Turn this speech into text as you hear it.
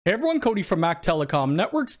Hey everyone, Cody from Mactelecom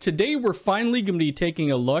Networks. Today we're finally going to be taking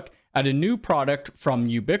a look at a new product from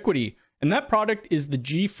Ubiquiti, and that product is the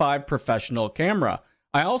G5 Professional Camera.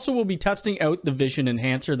 I also will be testing out the vision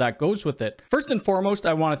enhancer that goes with it. First and foremost,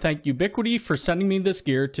 I want to thank Ubiquiti for sending me this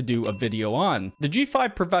gear to do a video on. The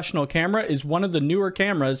G5 Professional Camera is one of the newer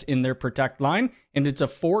cameras in their Protect line, and it's a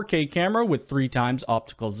 4K camera with 3x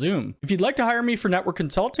optical zoom. If you'd like to hire me for network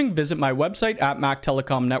consulting, visit my website at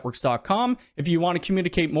mactelecommnetworks.com. If you want to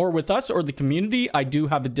communicate more with us or the community, I do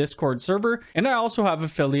have a Discord server, and I also have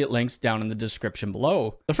affiliate links down in the description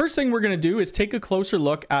below. The first thing we're going to do is take a closer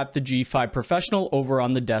look at the G5 Professional over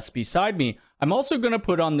on the desk beside me. I'm also going to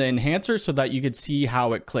put on the enhancer so that you could see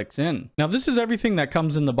how it clicks in. Now, this is everything that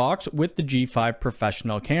comes in the box with the G5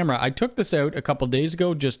 Professional Camera. I took this out a couple days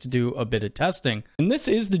ago just to do a bit of testing. And this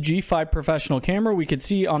is the G5 Professional Camera. We could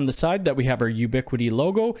see on the side that we have our Ubiquiti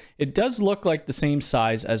logo. It does look like the same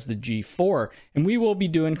size as the G4, and we will be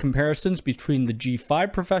doing comparisons between the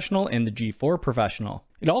G5 Professional and the G4 Professional.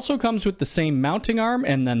 It also comes with the same mounting arm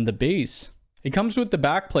and then the base. It comes with the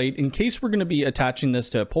back plate in case we're going to be attaching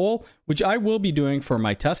this to a pole, which I will be doing for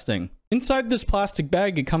my testing. Inside this plastic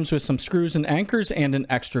bag, it comes with some screws and anchors and an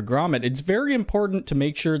extra grommet. It's very important to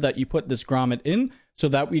make sure that you put this grommet in so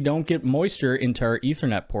that we don't get moisture into our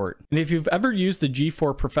Ethernet port. And if you've ever used the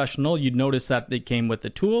G4 Professional, you'd notice that they came with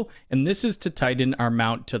a tool, and this is to tighten our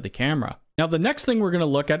mount to the camera. Now, the next thing we're going to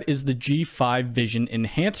look at is the G5 Vision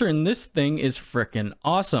Enhancer, and this thing is freaking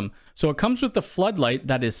awesome. So it comes with a floodlight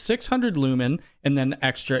that is 600 lumen and then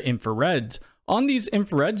extra infrareds. On these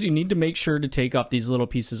infrareds, you need to make sure to take off these little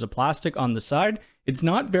pieces of plastic on the side. It's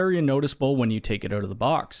not very noticeable when you take it out of the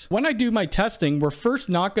box. When I do my testing, we're first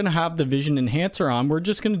not going to have the vision enhancer on. We're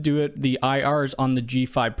just going to do the IRs on the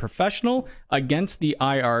G5 Professional against the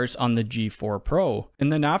IRs on the G4 Pro.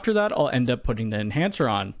 And then after that, I'll end up putting the enhancer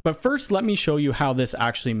on. But first, let me show you how this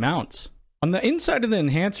actually mounts. On the inside of the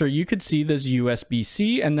enhancer, you could see this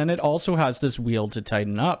USB-C, and then it also has this wheel to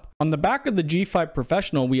tighten up. On the back of the G5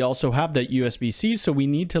 Professional, we also have that USB-C, so we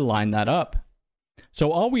need to line that up.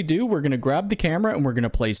 So all we do, we're going to grab the camera and we're going to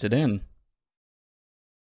place it in.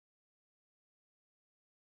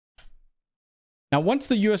 Now, once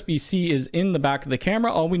the USB-C is in the back of the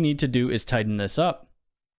camera, all we need to do is tighten this up.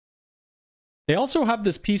 They also have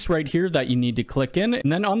this piece right here that you need to click in,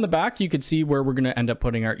 and then on the back you can see where we're going to end up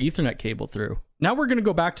putting our Ethernet cable through. Now we're going to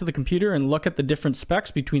go back to the computer and look at the different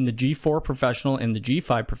specs between the G4 Professional and the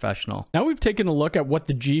G5 Professional. Now we've taken a look at what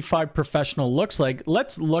the G5 Professional looks like.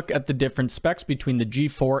 Let's look at the different specs between the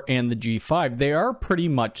G4 and the G5. They are pretty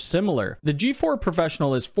much similar. The G4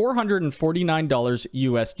 Professional is $449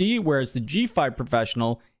 USD, whereas the G5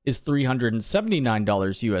 Professional is $379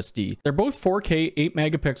 USD. They're both 4K 8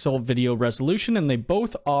 megapixel video resolution, and they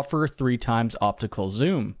both offer 3x optical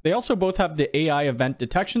zoom. They also both have the AI event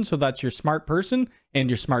detection, so that's your smart person and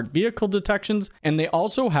your smart vehicle detections, and they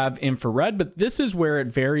also have infrared, but this is where it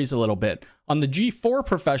varies a little bit. On the G4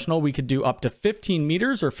 Professional, we could do up to 15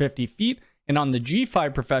 meters or 50 feet, and on the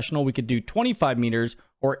G5 Professional, we could do 25 meters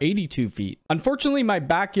or 82 feet. Unfortunately, my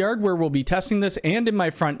backyard where we'll be testing this and in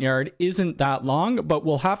my front yard isn't that long, but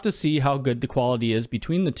we'll have to see how good the quality is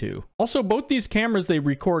between the two. Also, both these cameras, they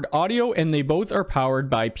record audio and they both are powered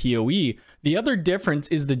by PoE. The other difference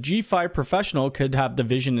is the G5 Professional could have the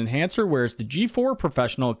vision enhancer, whereas the G4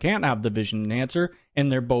 Professional can't have the vision enhancer,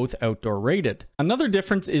 and they're both outdoor rated. Another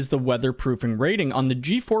difference is the weatherproofing rating. On the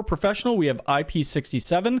G4 Professional, we have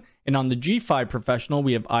IP67, and on the G5 Professional,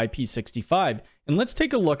 we have IP65. And let's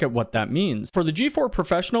take a look at what that means. For the G4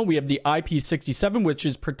 Professional, we have the IP67, which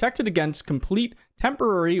is protected against complete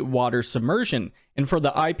temporary water submersion. And for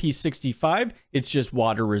the IP65, it's just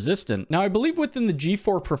water resistant. Now, I believe within the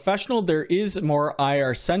G4 Professional, there is more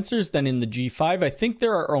IR sensors than in the G5. I think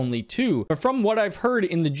there are only 2. But from what I've heard,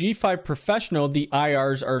 in the G5 Professional, the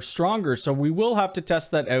IRs are stronger. So we will have to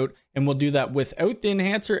test that out, and we'll do that without the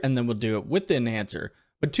enhancer, and then we'll do it with the enhancer.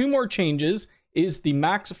 But 2 more changes is the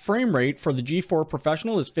max frame rate for the G4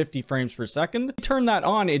 Professional is 50 frames per second. If you turn that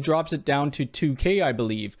on, it drops it down to 2K, I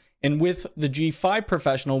believe. And with the G5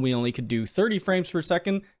 Professional, we only could do 30 frames per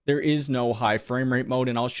second. There is no high frame rate mode,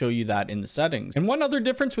 and I'll show you that in the settings. And one other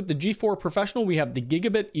difference with the G4 Professional, we have the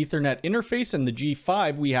gigabit Ethernet interface, and the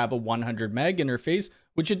G5, we have a 100 meg interface,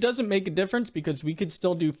 which it doesn't make a difference because we could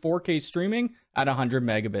still do 4K streaming at 100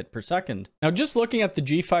 megabit per second. Now, just looking at the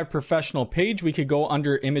G5 Professional page, we could go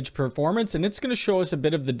under image performance, and it's going to show us a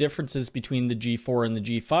bit of the differences between the G4 and the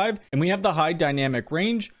G5. And we have the high dynamic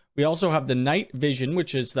range. We also have the night vision,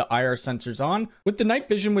 which is the IR sensors on. With the night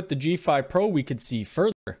vision with the G5 Pro, we could see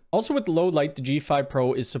further. Also with low light, the G5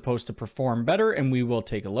 Pro is supposed to perform better, and we will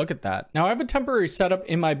take a look at that. Now I have a temporary setup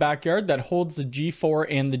in my backyard that holds the G4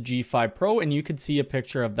 and the G5 Pro, and you can see a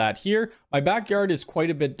picture of that here. My backyard is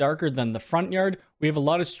quite a bit darker than the front yard. We have a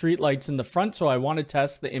lot of street lights in the front, so I want to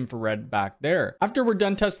test the infrared back there. After we're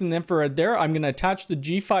done testing the infrared there, I'm going to attach the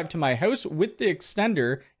G5 to my house with the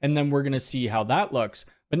extender, and then we're going to see how that looks.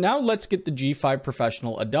 But now let's get the G5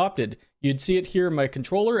 Professional adopted. You'd see it here in my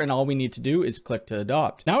controller, and all we need to do is click to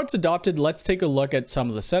adopt. Now it's adopted, let's take a look at some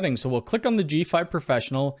of the settings. So we'll click on the G5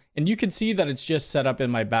 Professional, and you can see that it's just set up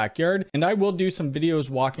in my backyard, and I will do some videos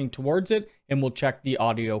walking towards it, and we'll check the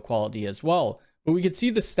audio quality as well. But we could see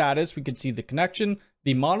the status, we could see the connection,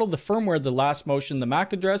 the model, the firmware, the last motion, the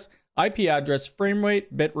MAC address, IP address, frame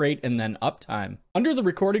rate, bit rate, and then uptime. Under the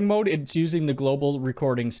recording mode, it's using the global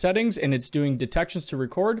recording settings, and it's doing detections to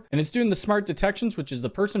record, and it's doing the smart detections, which is the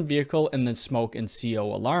person, vehicle, and then smoke and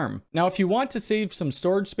CO alarm. Now, if you want to save some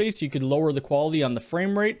storage space, you could lower the quality on the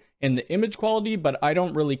frame rate and the image quality, but I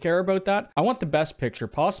don't really care about that. I want the best picture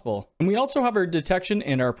possible. And we also have our detection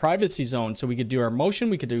and our privacy zone. So we could do our motion,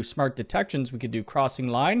 we could do smart detections, we could do crossing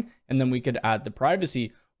line, and then we could add the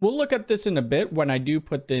privacy. We'll look at this in a bit when I do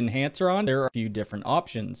put the enhancer on. There are a few different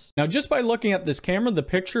options. Now, just by looking at this camera, the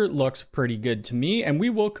picture looks pretty good to me, and we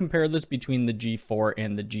will compare this between the G4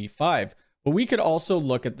 and the G5. But we could also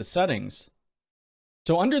look at the settings.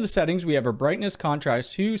 So under the settings, we have our brightness,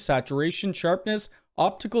 contrast, hue, saturation, sharpness,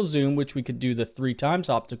 optical zoom, which we could do the 3 times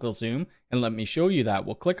optical zoom. And let me show you that.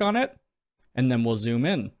 We'll click on it, and then we'll zoom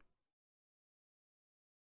in.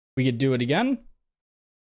 We could do it again.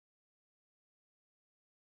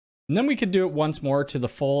 And then we could do it once more to the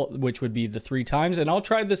full, which would be the 3 times. And I'll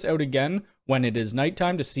try this out again when it is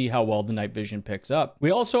nighttime to see how well the night vision picks up. We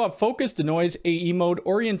also have focus, denoise, AE mode,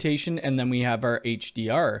 orientation, and then we have our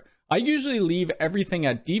HDR. I usually leave everything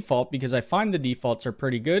at default because I find the defaults are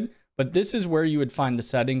pretty good, but this is where you would find the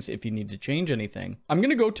settings if you need to change anything. I'm going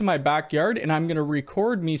to go to my backyard, and I'm going to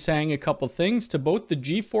record me saying a couple things to both the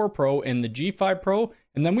G4 Pro and the G5 Pro,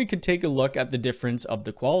 and then we could take a look at the difference of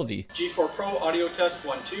the quality. G4 Pro audio test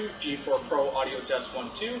 1 2, G4 Pro audio test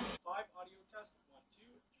 1 2, G5 audio test 1 2,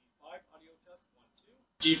 G5 audio test 1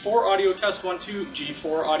 2, G4 audio test 1 2,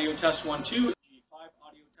 G4 audio test 1 2, G5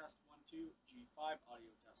 audio test 1 2, G5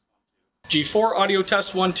 audio test 1 2, G4 audio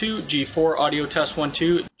test 1 2, G4 audio test 1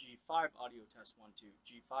 2, G5 audio test 1 2,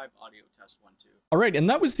 G5 audio test 1 2. All right, and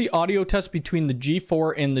that was the audio test between the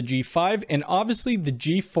G4 and the G5, and obviously the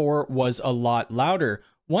G4 was a lot louder.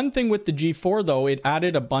 One thing with the G4 though, it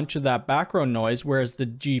added a bunch of that background noise, whereas the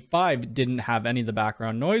G5 didn't have any of the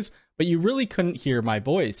background noise, but you really couldn't hear my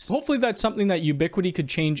voice. Hopefully that's something that Ubiquiti could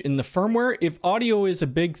change in the firmware. If audio is a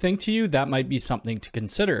big thing to you, that might be something to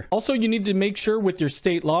consider. Also, you need to make sure with your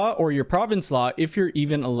state law or your province law if you're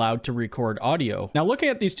even allowed to record audio. Now, looking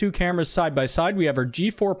at these two cameras side by side, we have our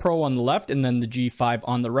G4 Pro on the left and then the G5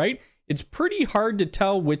 on the right. It's pretty hard to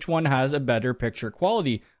tell which one has a better picture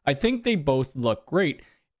quality. I think they both look great.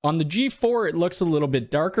 On the G4, it looks a little bit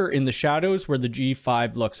darker in the shadows, where the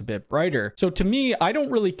G5 looks a bit brighter. So to me, I don't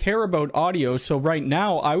really care about audio, so right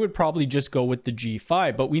now I would probably just go with the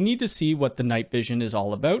G5, but we need to see what the night vision is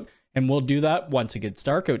all about, and we'll do that once it gets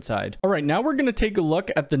dark outside. All right, now we're going to take a look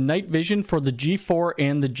at the night vision for the G4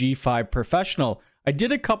 and the G5 Professional. I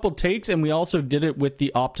did a couple takes, and we also did it with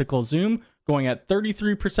the optical zoom, going at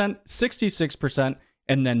 33%, 66%,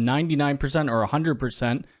 and then 99% or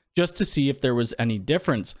 100%. Just to see if there was any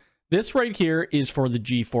difference. This right here is for the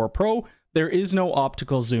G4 Pro. There is no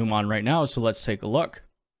optical zoom on right now, so let's take a look.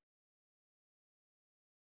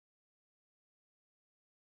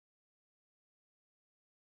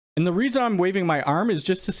 And the reason I'm waving my arm is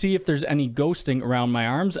just to see if there's any ghosting around my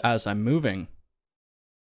arms as I'm moving.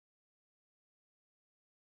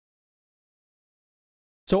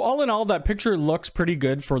 So all in all, that picture looks pretty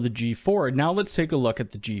good for the G4. Now let's take a look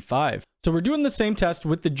at the G5. So we're doing the same test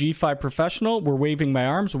with the G5 Professional. We're waving my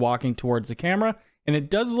arms, walking towards the camera, and it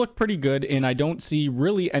does look pretty good, and I don't see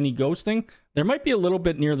really any ghosting. There might be a little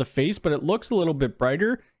bit near the face, but it looks a little bit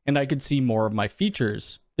brighter, and I could see more of my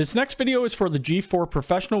features. This next video is for the G4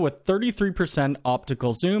 Professional with 33%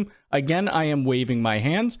 optical zoom. Again, I am waving my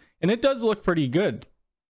hands, and it does look pretty good.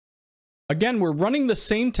 Again, we're running the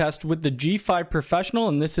same test with the G5 Professional,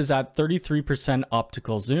 and this is at 33%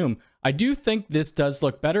 optical zoom. I do think this does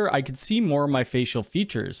look better. I could see more of my facial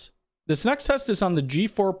features. This next test is on the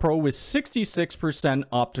G4 Pro with 66%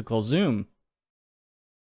 optical zoom.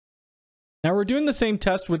 Now we're doing the same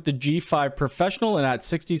test with the G5 Professional and at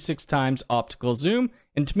 66 times optical zoom,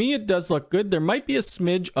 and to me it does look good. There might be a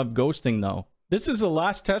smidge of ghosting though. This is the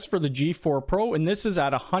last test for the G4 Pro, and this is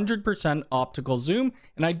at 100% optical zoom,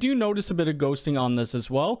 and I do notice a bit of ghosting on this as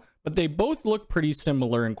well, but they both look pretty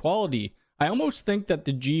similar in quality. I almost think that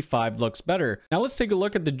the G5 looks better. Now let's take a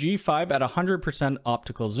look at the G5 at 100%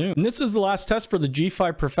 optical zoom. And this is the last test for the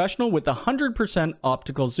G5 Professional with 100%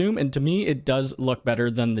 optical zoom, and to me it does look better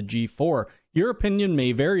than the G4. Your opinion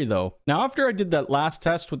may vary though. Now after I did that last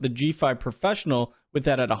test with the G5 Professional with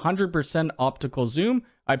that at 100% optical zoom,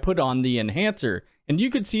 I put on the enhancer, and you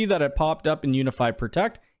could see that it popped up in Unifi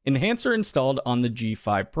Protect, enhancer installed on the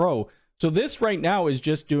G5 Pro. So this right now is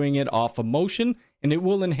just doing it off of motion, and it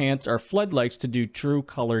will enhance our floodlights to do true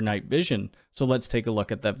color night vision. So let's take a look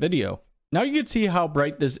at that video. Now you can see how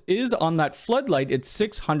bright this is on that floodlight. It's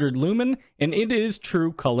 600 lumen, and it is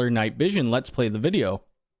true color night vision. Let's play the video.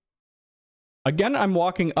 Again, I'm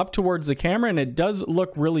walking up towards the camera, and it does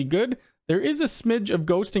look really good. There is a smidge of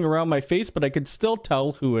ghosting around my face, but I could still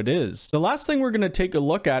tell who it is. The last thing we're going to take a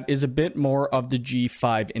look at is a bit more of the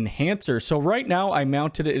G5 enhancer. So right now I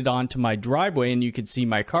mounted it onto my driveway and you can see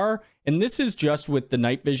my car, and this is just with the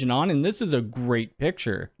night vision on, and this is a great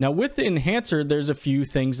picture. Now with the enhancer, there's a few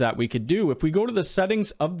things that we could do. If we go to the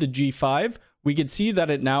settings of the G5, we could see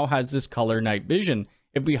that it now has this color night vision.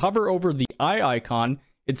 If we hover over the eye icon,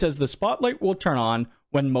 it says the spotlight will turn on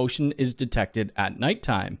when motion is detected at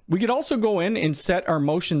nighttime. We could also go in and set our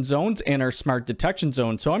motion zones and our smart detection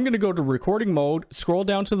zone. So I'm going to go to recording mode, scroll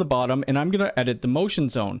down to the bottom, and I'm going to edit the motion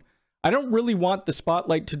zone. I don't really want the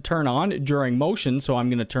spotlight to turn on during motion, so I'm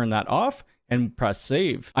going to turn that off and press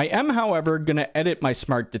save. I am, however, going to edit my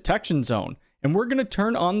smart detection zone, and we're going to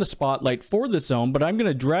turn on the spotlight for the zone, but I'm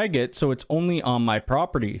going to drag it so it's only on my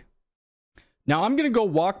property. Now I'm going to go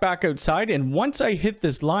walk back outside, and once I hit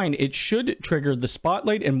this line, it should trigger the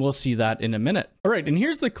spotlight, and we'll see that in a minute. All right, and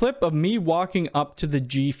here's the clip of me walking up to the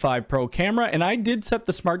G5 Pro camera, and I did set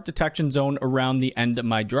the smart detection zone around the end of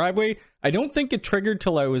my driveway. I don't think it triggered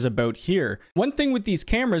till I was about here. One thing with these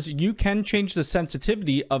cameras, you can change the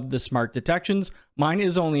sensitivity of the smart detections. Mine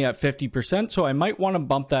is only at 50%, so I might want to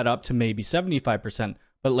bump that up to maybe 75%.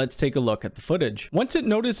 But let's take a look at the footage. Once it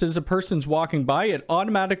notices a person's walking by, it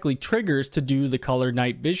automatically triggers to do the color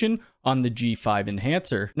night vision on the G5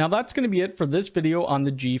 enhancer. Now that's going to be it for this video on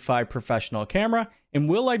the G5 Professional camera, and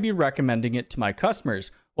will I be recommending it to my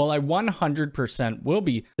customers? Well, I 100% will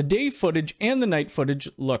be. The day footage and the night footage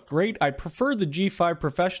look great. I prefer the G5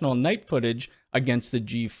 Professional night footage against the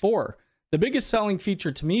G4. The biggest selling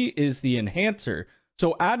feature to me is the enhancer.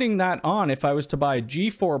 So adding that on, if I was to buy a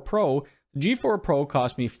G4 Pro, the G4 Pro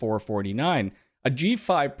cost me $449. A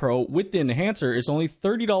G5 Pro with the enhancer is only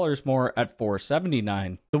 $30 more at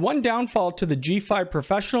 $479. The one downfall to the G5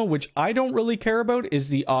 Professional, which I don't really care about, is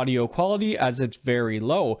the audio quality, as it's very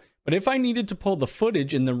low. But if I needed to pull the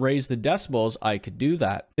footage and then raise the decibels, I could do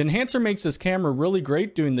that. The enhancer makes this camera really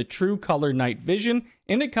great doing the true color night vision,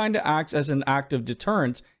 and it kind of acts as an active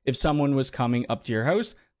deterrence. If someone was coming up to your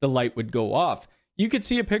house, the light would go off. You could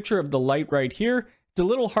see a picture of the light right here. It's a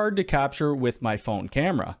little hard to capture with my phone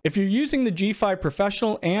camera. If you're using the G5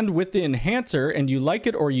 Professional and with the enhancer and you like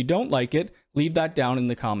it or you don't like it, leave that down in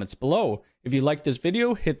the comments below. If you like this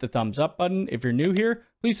video, hit the thumbs up button. If you're new here,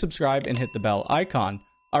 please subscribe and hit the bell icon.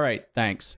 All right, thanks.